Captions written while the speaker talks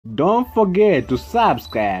Don't forget to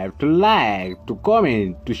subscribe, to like, to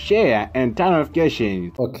comment, to share, and turn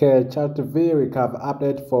notifications. Okay, Chat TV, we have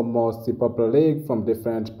update for most popular league from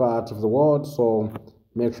different parts of the world. So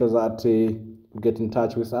make sure that you get in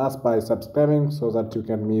touch with us by subscribing so that you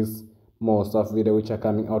can miss most of video which are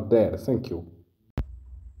coming out there. Thank you.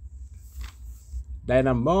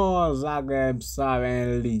 Dynamo, Zagreb,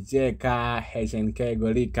 Slaven, Rijeka, HNK,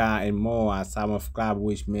 Gorica, and more are some of clubs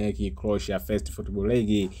which make Croatia first football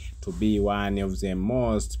league to be one of the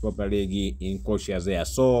most popular league in Croatia there.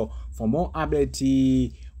 So for more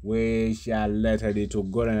updates, we shall later to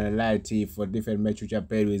go and light for different matches which are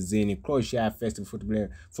played within Croatia first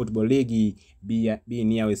football league. Be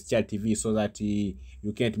near with Chat TV so that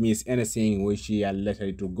you can't miss anything which are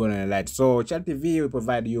later to go and light. So Chat TV will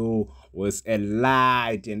provide you with a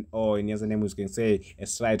light and all in other name we can say a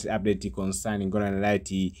slight update concerning Golden Light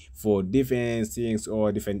for different things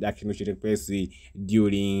or different action which take place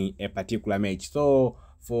during a particular match. So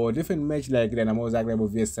for different match like Dynamo Zagreb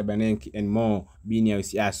vs Sabanek and more, be near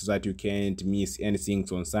with us so that you can't miss anything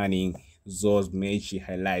concerning those match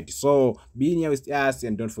highlights. So be near with us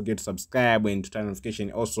and don't forget to subscribe and to turn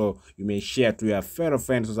notification. Also, you may share to your fellow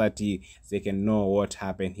friends so that they can know what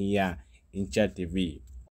happened here in Chat TV.